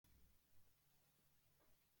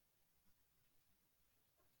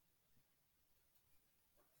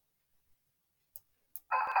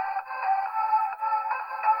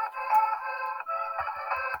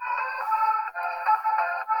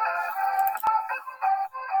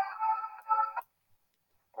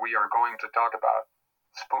we're going to talk about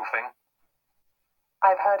spoofing.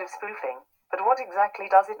 I've heard of spoofing, but what exactly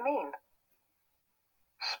does it mean?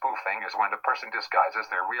 Spoofing is when a person disguises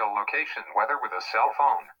their real location, whether with a cell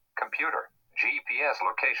phone, computer, GPS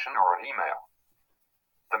location, or an email.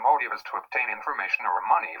 The motive is to obtain information or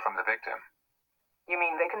money from the victim. You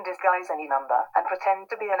mean they can disguise any number and pretend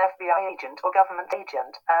to be an FBI agent or government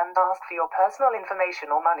agent and ask for your personal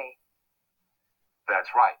information or money?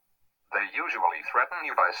 That's right. They usually threaten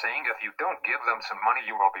you by saying if you don't give them some money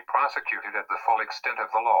you will be prosecuted at the full extent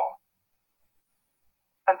of the law.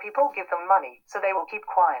 And people give them money, so they will keep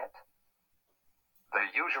quiet.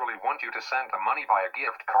 They usually want you to send the money by a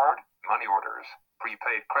gift card, money orders,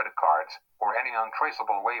 prepaid credit cards, or any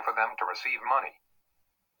untraceable way for them to receive money.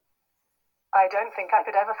 I don't think I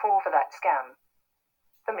could ever fall for that scam.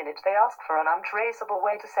 The minute they ask for an untraceable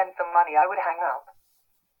way to send them money, I would hang up.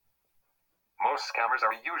 Most scammers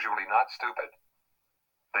are usually not stupid.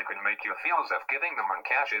 They can make you feel as if giving them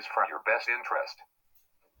cash is for your best interest.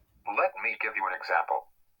 Let me give you an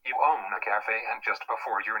example. You own a cafe and just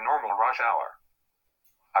before your normal rush hour,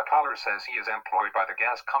 a caller says he is employed by the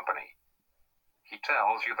gas company. He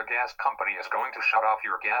tells you the gas company is going to shut off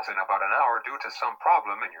your gas in about an hour due to some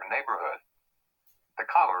problem in your neighborhood. The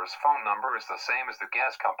caller's phone number is the same as the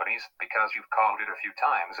gas company's because you've called it a few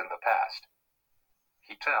times in the past.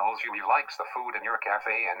 He tells you he likes the food in your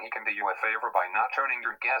cafe and he can do you a favor by not turning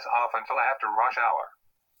your gas off until after rush hour.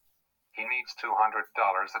 He needs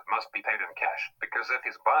 $200 that must be paid in cash because if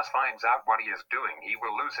his boss finds out what he is doing, he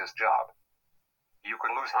will lose his job. You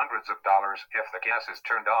could lose hundreds of dollars if the gas is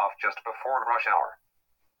turned off just before rush hour.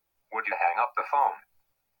 Would you hang up the phone?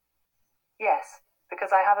 Yes,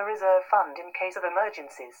 because I have a reserve fund in case of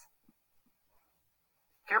emergencies.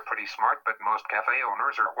 You're pretty smart, but most cafe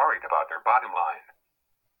owners are worried about their bottom line.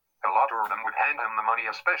 A lot of them would hand him the money,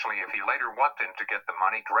 especially if he later walked in to get the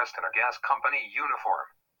money dressed in a gas company uniform.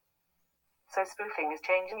 So spoofing is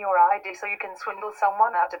changing your ID so you can swindle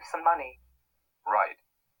someone out of some money. Right.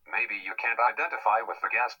 Maybe you can't identify with the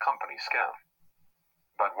gas company scam.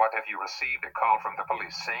 But what if you received a call from the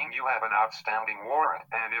police saying you have an outstanding warrant,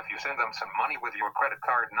 and if you send them some money with your credit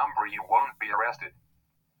card number, you won't be arrested?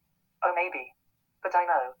 Oh, maybe. But I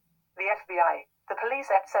know. The FBI, the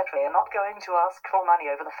police, etc. are not going to ask for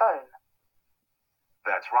money over the phone.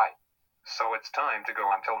 That's right. So it's time to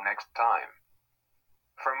go until next time.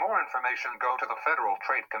 For more information, go to the Federal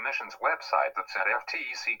Trade Commission's website that's at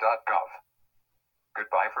ftc.gov.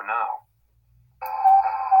 Goodbye for now.